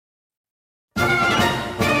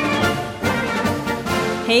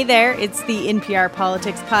Hey there, it's the NPR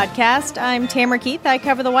Politics Podcast. I'm Tamara Keith. I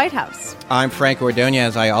cover the White House. I'm Frank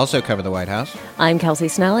Ordonez. I also cover the White House. I'm Kelsey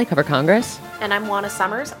Snell. I cover Congress. And I'm Juana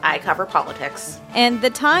Summers. I cover politics. And the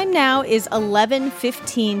time now is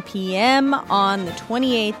 11:15 p.m. on the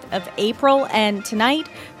 28th of April. And tonight,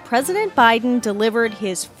 President Biden delivered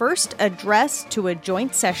his first address to a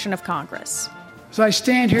joint session of Congress. As I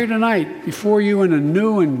stand here tonight before you in a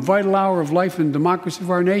new and vital hour of life and democracy of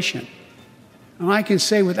our nation, and I can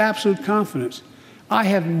say with absolute confidence, I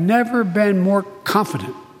have never been more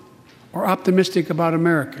confident or optimistic about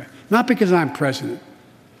America. Not because I'm president,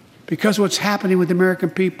 because of what's happening with the American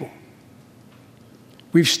people.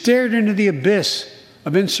 We've stared into the abyss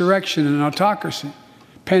of insurrection and autocracy,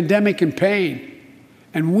 pandemic and pain,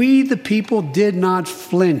 and we, the people, did not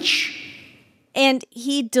flinch. And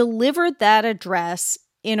he delivered that address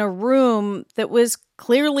in a room that was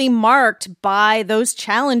clearly marked by those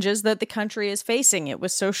challenges that the country is facing. It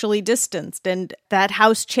was socially distanced, and that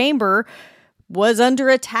House chamber was under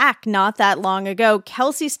attack not that long ago.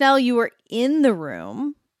 Kelsey Snell, you were in the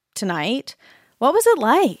room tonight. What was it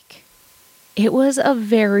like? It was a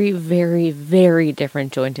very, very, very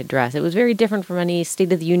different joint address. It was very different from any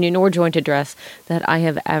State of the Union or joint address that I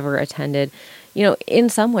have ever attended. You know, in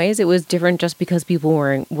some ways, it was different just because people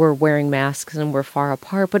were wearing masks and were far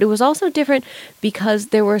apart. But it was also different because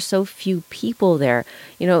there were so few people there.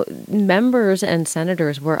 You know, members and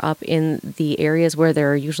senators were up in the areas where there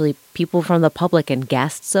are usually people from the public and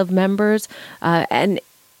guests of members. And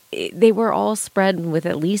they were all spread with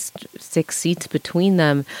at least 6 seats between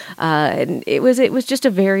them. And it was just a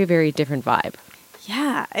very, very different vibe.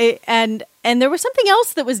 Yeah. And there was something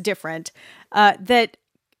else that was different that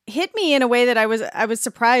hit me in a way that I was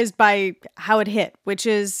surprised by how it hit, which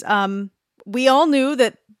is we all knew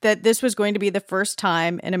that this was going to be the first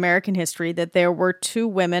time in American history that there were two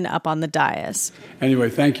women up on the dais. Anyway,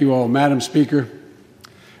 thank you all. Madam Speaker,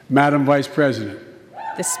 Madam Vice President.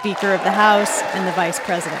 The Speaker of the House and the Vice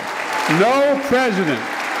President. No president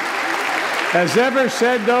has ever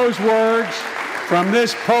said those words from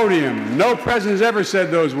this podium. No president has ever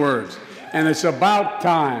said those words. And it's about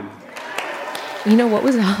time. You know, what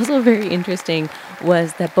was also very interesting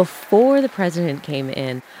was that before the president came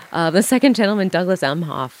in, the second gentleman, Douglas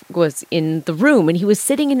Emhoff, was in the room, and he was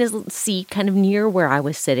sitting in his seat kind of near where I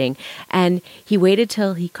was sitting, and he waited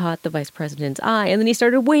till he caught the vice president's eye, and then he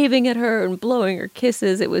started waving at her and blowing her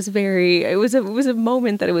kisses. It was a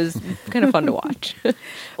moment that it was kind of fun to watch.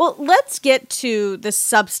 Well, let's get to the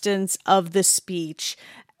substance of the speech.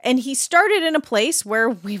 And he started in a place where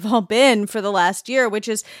we've all been for the last year, which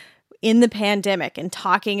is in the pandemic and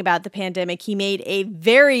talking about the pandemic. He made a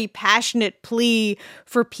very passionate plea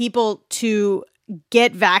for people to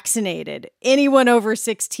get vaccinated. Anyone over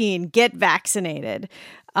 16, get vaccinated.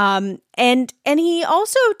 And he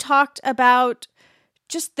also talked about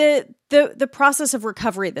just the process of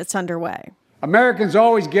recovery that's underway. Americans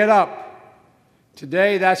always get up.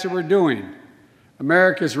 Today, that's what we're doing.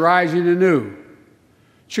 America's rising anew,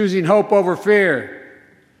 choosing hope over fear,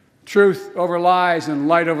 truth over lies, and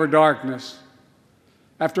light over darkness.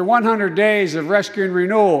 After 100 days of rescue and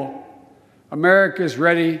renewal, America is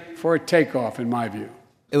ready for a takeoff, in my view.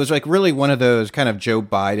 It was like really one of those kind of Joe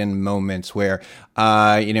Biden moments where,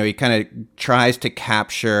 he kind of tries to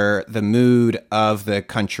capture the mood of the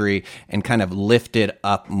country and kind of lift it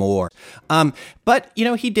up more. But,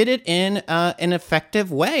 he did it in an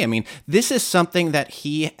effective way. I mean, this is something that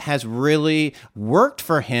he has really worked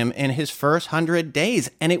for him in his first 100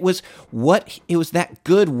 days. And it was that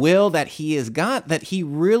goodwill that he has got that he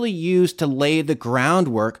really used to lay the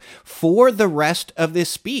groundwork for the rest of this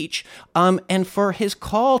speech and for his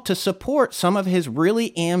call to support some of his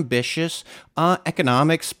really ambitious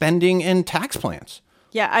economic spending and tax plans.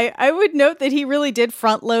 Yeah, I would note that he really did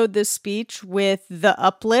front load this speech with the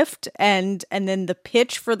uplift and then the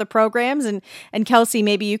pitch for the programs. And Kelsey,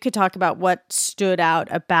 maybe you could talk about what stood out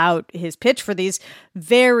about his pitch for these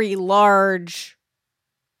very large,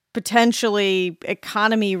 potentially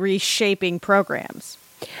economy reshaping programs.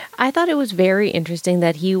 I thought it was very interesting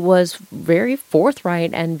that he was very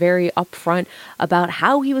forthright and very upfront about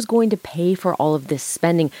how he was going to pay for all of this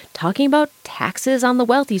spending, talking about taxes on the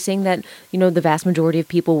wealthy, saying that, the vast majority of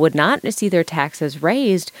people would not see their taxes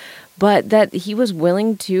raised, but that he was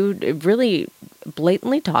willing to really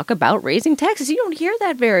blatantly talk about raising taxes. You don't hear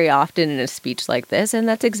that very often in a speech like this, and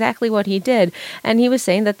that's exactly what he did. And he was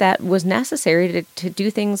saying that was necessary to do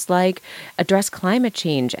things like address climate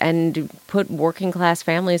change and put working class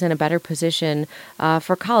families in a better position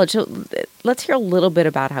for college. So let's hear a little bit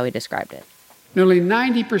about how he described it. Nearly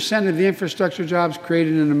 90% of the infrastructure jobs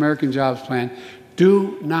created in the American Jobs Plan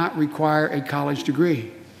do not require a college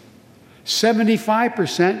degree.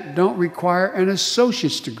 75% don't require an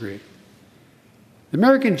associate's degree. The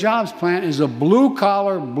American Jobs Plan is a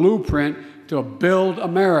blue-collar blueprint to build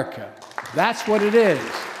America. That's what it is.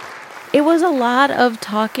 It was a lot of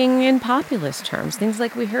talking in populist terms, things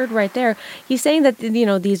like we heard right there. He's saying that,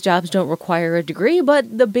 these jobs don't require a degree,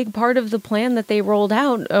 but the big part of the plan that they rolled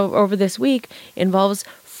out over this week involves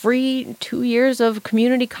free 2 years of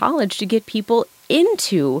community college to get people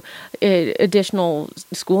into additional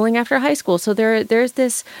schooling after high school. So there's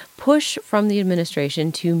this push from the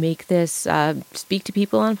administration to make this speak to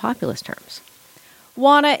people on populist terms.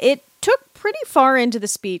 Juana, it took pretty far into the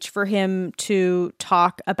speech for him to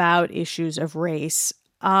talk about issues of race.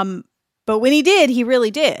 But when he did, he really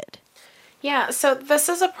did. Yeah, so this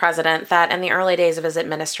is a president that in the early days of his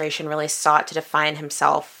administration really sought to define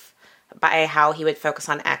himself by how he would focus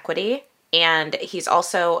on equity. And he's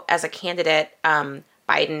also, as a candidate,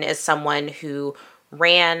 Biden is someone who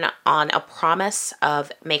ran on a promise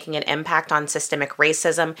of making an impact on systemic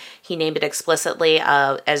racism. He named it explicitly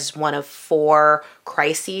as one of 4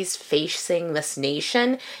 crises facing this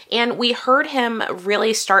nation. And we heard him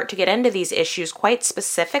really start to get into these issues quite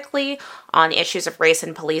specifically on issues of race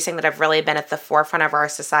and policing that have really been at the forefront of our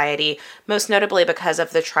society, most notably because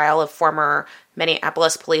of the trial of former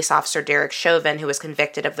Minneapolis police officer Derek Chauvin, who was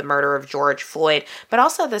convicted of the murder of George Floyd, but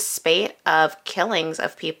also the spate of killings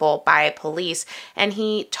of people by police. And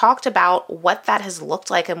he talked about what that has looked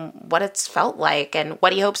like and what it's felt like and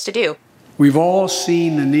what he hopes to do. We've all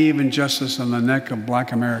seen the knee of injustice on the neck of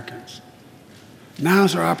Black Americans.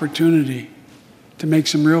 Now's our opportunity to make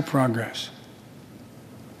some real progress.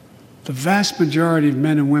 The vast majority of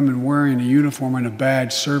men and women wearing a uniform and a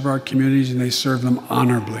badge serve our communities, and they serve them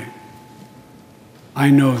honorably. I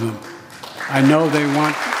know them. I know they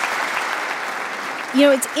want...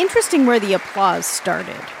 It's interesting where the applause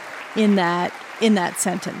started in that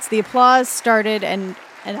sentence. The applause started, and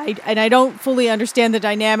I don't fully understand the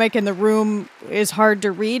dynamic, and the room is hard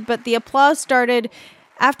to read, but the applause started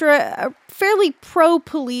after a fairly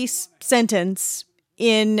pro-police sentence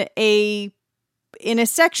in a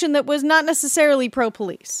section that was not necessarily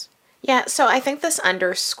pro-police. Yeah, so I think this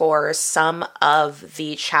underscores some of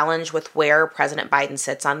the challenge with where President Biden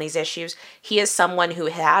sits on these issues. He is someone who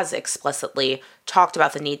has explicitly talked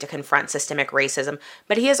about the need to confront systemic racism,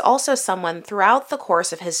 but he is also someone throughout the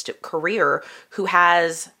course of his career who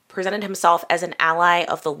has presented himself as an ally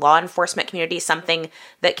of the law enforcement community, something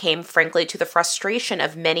that came, frankly, to the frustration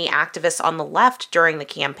of many activists on the left during the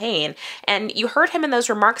campaign. And you heard him in those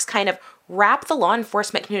remarks kind of wrap the law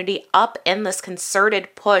enforcement community up in this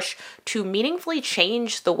concerted push to meaningfully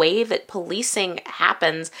change the way that policing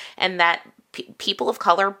happens and that people of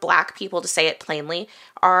color, Black people, to say it plainly,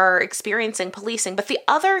 are experiencing policing. But the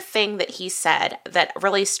other thing that he said that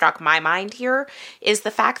really struck my mind here is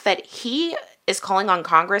the fact that he is calling on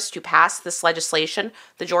Congress to pass this legislation,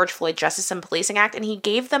 the George Floyd Justice and Policing Act, and he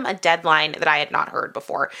gave them a deadline that I had not heard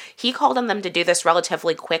before. He called on them to do this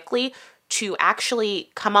relatively quickly, to actually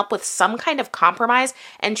come up with some kind of compromise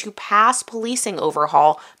and to pass policing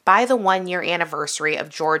overhaul by the 1-year anniversary of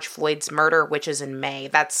George Floyd's murder, which is in May.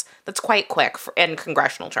 That's quite quick in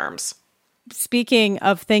congressional terms. Speaking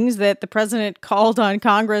of things that the president called on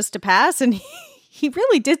Congress to pass, and he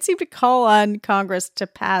really did seem to call on Congress to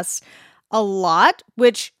pass a lot,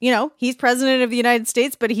 which, he's president of the United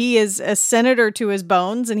States, but he is a senator to his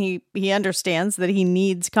bones, and he understands that he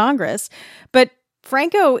needs Congress. But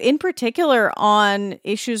Franco, in particular, on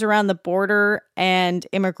issues around the border and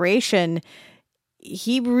immigration,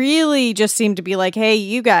 he really just seemed to be like, hey,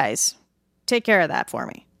 you guys, take care of that for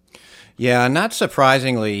me. Yeah, not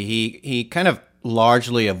surprisingly, he kind of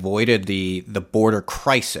largely avoided the border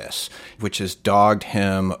crisis, which has dogged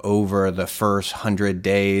him over the first 100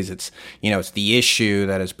 days. It's the issue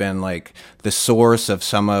that has been like the source of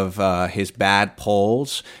some of his bad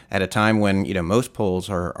polls at a time when, most polls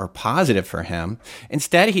are positive for him.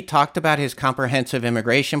 Instead, he talked about his comprehensive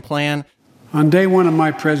immigration plan. On day 1 of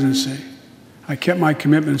my presidency, I kept my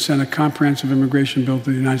commitment and sent a comprehensive immigration bill to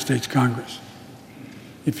the United States Congress.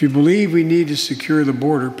 If you believe we need to secure the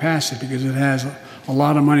border, pass it, because it has a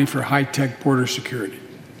lot of money for high-tech border security.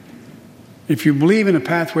 If you believe in a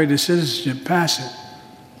pathway to citizenship, pass it.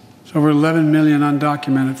 It's over 11 million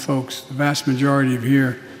undocumented folks, the vast majority of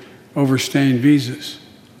here overstaying visas.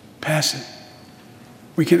 Pass it.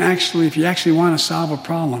 We can actually, if you actually want to solve a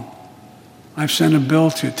problem, I've sent a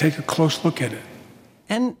bill to take a close look at it.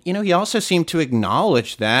 And, he also seemed to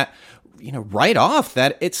acknowledge that right off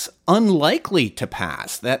that it's unlikely to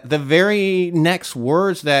pass. That the very next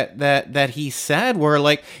words that he said were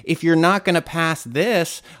like, if you're not going to pass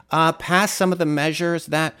this, pass some of the measures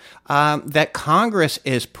that that Congress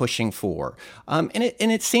is pushing for. And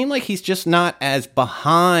it seemed like he's just not as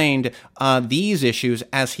behind these issues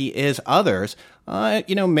as he is others.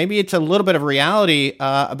 Maybe it's a little bit of reality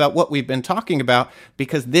about what we've been talking about,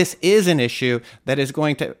 because this is an issue that is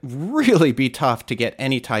going to really be tough to get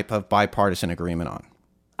any type of bipartisan agreement on.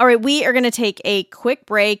 All right, we are going to take a quick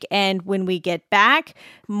break, and when we get back,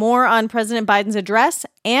 more on President Biden's address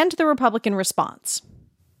and the Republican response.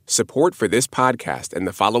 Support for this podcast and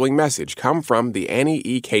the following message come from the Annie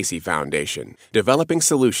E. Casey Foundation, developing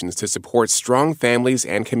solutions to support strong families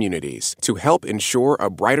and communities to help ensure a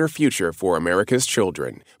brighter future for America's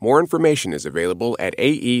children. More information is available at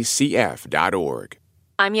aecf.org.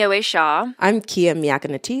 I'm Yowei Shaw. I'm Kia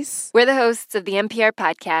Miakanatis. We're the hosts of the NPR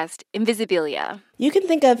podcast, Invisibilia. You can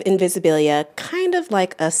think of Invisibilia kind of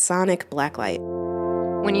like a sonic blacklight.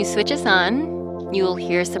 When you switch us on, you will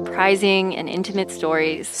hear surprising and intimate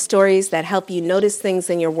stories. Stories that help you notice things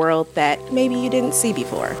in your world that maybe you didn't see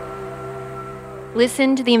before.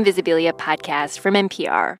 Listen to the Invisibilia podcast from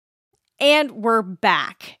NPR. And we're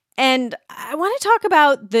back. And I want to talk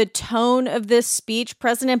about the tone of this speech.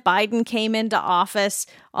 President Biden came into office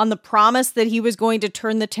on the promise that he was going to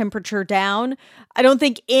turn the temperature down. I don't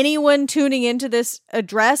think anyone tuning into this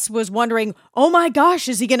address was wondering, oh my gosh,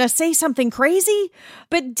 is he going to say something crazy?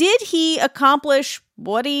 But did he accomplish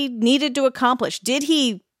what he needed to accomplish? Did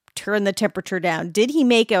he turn the temperature down? Did he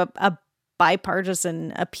make a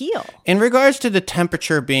bipartisan appeal? In regards to the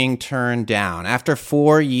temperature being turned down, after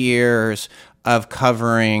 4 years of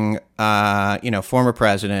covering, former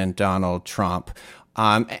President Donald Trump,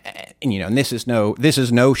 and this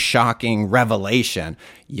is no shocking revelation.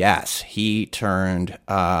 Yes, he turned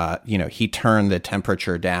the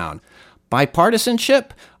temperature down.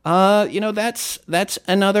 Bipartisanship, that's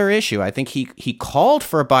another issue. I think he called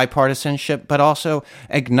for bipartisanship, but also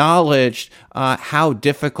acknowledged how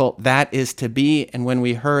difficult that is to be. And when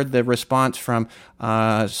we heard the response from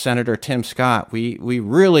Senator Tim Scott, we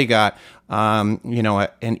really got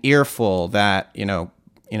an earful that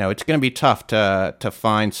it's going to be tough to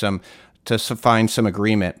find some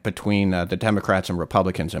agreement between the Democrats and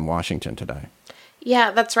Republicans in Washington today.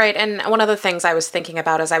 Yeah, that's right. And one of the things I was thinking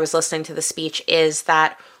about as I was listening to the speech is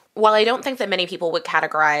that while I don't think that many people would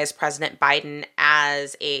categorize President Biden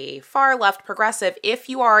as a far left progressive, if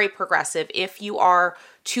you are a progressive, if you are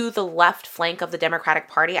to the left flank of the Democratic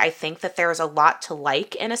Party, I think that there's a lot to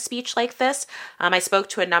like in a speech like this. I spoke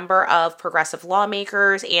to a number of progressive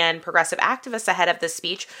lawmakers and progressive activists ahead of this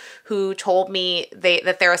speech who told me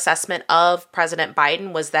that their assessment of President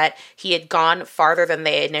Biden was that he had gone farther than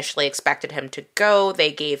they initially expected him to go.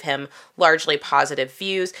 They gave him largely positive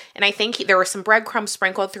views. And I think there were some breadcrumbs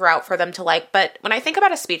sprinkled throughout for them to like. But when I think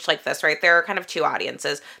about a speech like this, right, there are kind of two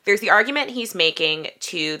audiences. There's the argument he's making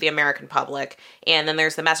to the American public, and then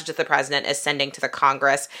there's the message that the president is sending to the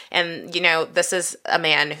Congress. And, this is a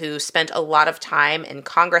man who spent a lot of time in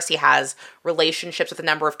Congress. He has relationships with a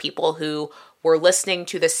number of people who were listening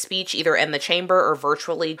to this speech either in the chamber or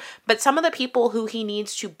virtually. But some of the people who he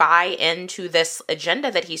needs to buy into this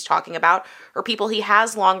agenda that he's talking about are people he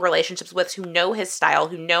has long relationships with, who know his style,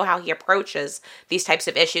 who know how he approaches these types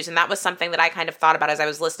of issues. And that was something that I kind of thought about as I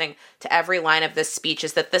was listening to every line of this speech,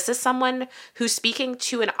 is that this is someone who's speaking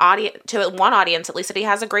to one audience, at least, that he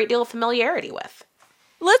has a great deal of familiarity with.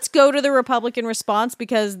 Let's go to the Republican response,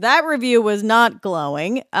 because that review was not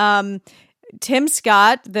glowing. Tim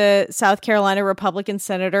Scott, the South Carolina Republican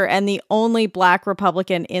senator and the only Black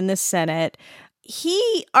Republican in the Senate,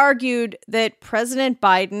 he argued that President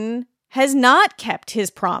Biden has not kept his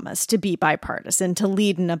promise to be bipartisan, to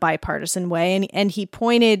lead in a bipartisan way. And he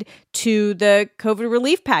pointed to the COVID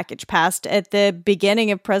relief package passed at the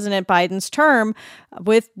beginning of President Biden's term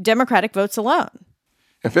with Democratic votes alone.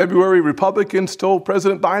 In February, Republicans told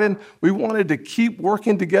President Biden we wanted to keep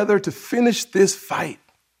working together to finish this fight.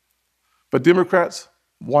 But Democrats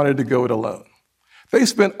wanted to go it alone. They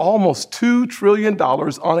spent almost $2 trillion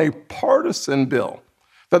on a partisan bill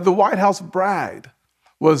that the White House bragged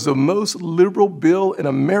was the most liberal bill in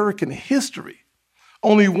American history.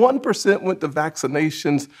 Only 1% went to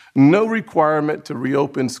vaccinations, no requirement to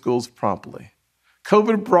reopen schools promptly.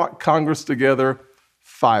 COVID brought Congress together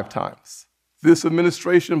 5 times. This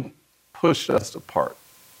administration pushed us apart.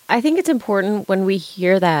 I think it's important when we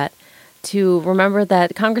hear that to remember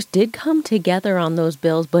that Congress did come together on those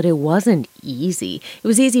bills, but it wasn't easy. It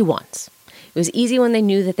was easy once. It It was easy when they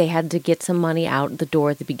knew that they had to get some money out the door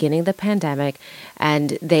at the beginning of the pandemic,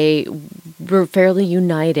 and they were fairly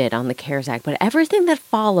united on the CARES Act. But everything that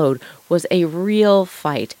followed was a real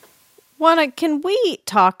fight. Juana, can we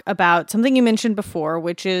talk about something you mentioned before,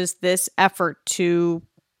 which is this effort to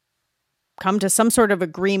come to some sort of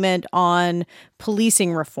agreement on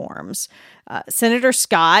policing reforms? Senator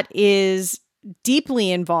Scott is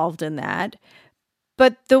deeply involved in that,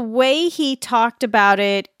 but the way he talked about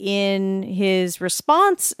it in his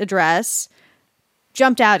response address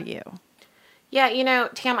jumped out at you. Yeah,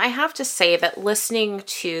 Tam, I have to say that listening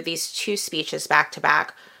to these two speeches back to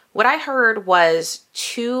back, what I heard was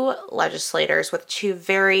two legislators with two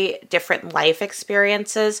very different life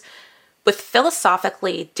experiences, with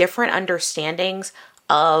philosophically different understandings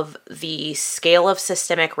of the scale of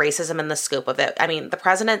systemic racism and the scope of it. I mean, the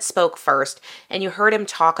president spoke first, and you heard him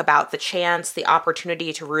talk about the chance, the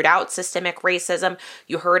opportunity to root out systemic racism.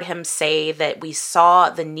 You heard him say that we saw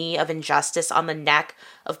the knee of injustice on the neck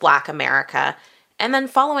of Black America. And then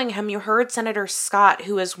following him, you heard Senator Scott,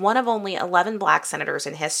 who is one of only 11 Black senators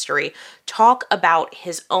in history, talk about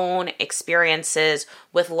his own experiences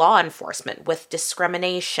with law enforcement, with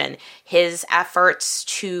discrimination, his efforts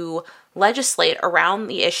to legislate around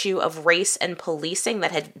the issue of race and policing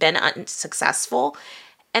that had been unsuccessful.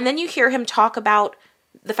 And then you hear him talk about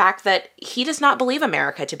the fact that he does not believe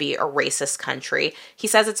America to be a racist country. He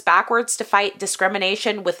says it's backwards to fight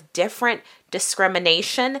discrimination with different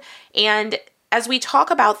discrimination. And as we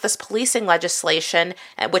talk about this policing legislation,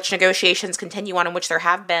 at which negotiations continue on, in which there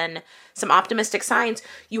have been some optimistic signs,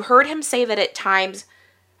 you heard him say that at times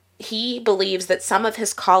he believes that some of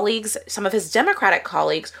his colleagues, some of his Democratic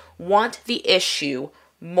colleagues, want the issue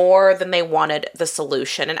more than they wanted the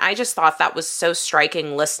solution. And I just thought that was so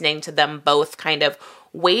striking, listening to them both kind of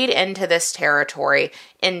wade into this territory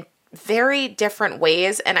in very different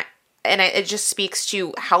ways. And it just speaks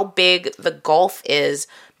to how big the gulf is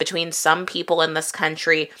between some people in this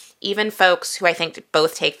country, even folks who I think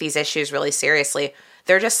both take these issues really seriously.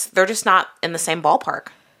 They're just not in the same ballpark.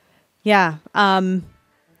 Yeah.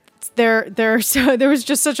 There was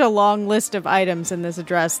just such a long list of items in this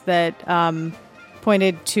address that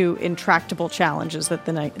pointed to intractable challenges that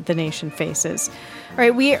the nation faces. All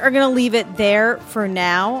right, we are going to leave it there for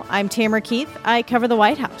now. I'm Tamara Keith. I cover the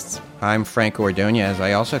White House. I'm Frank Ordonez.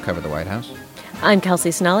 I also cover the White House. I'm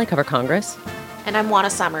Kelsey Snell. I cover Congress. And I'm Juana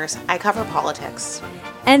Summers. I cover politics.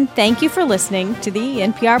 And thank you for listening to the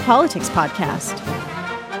NPR Politics Podcast.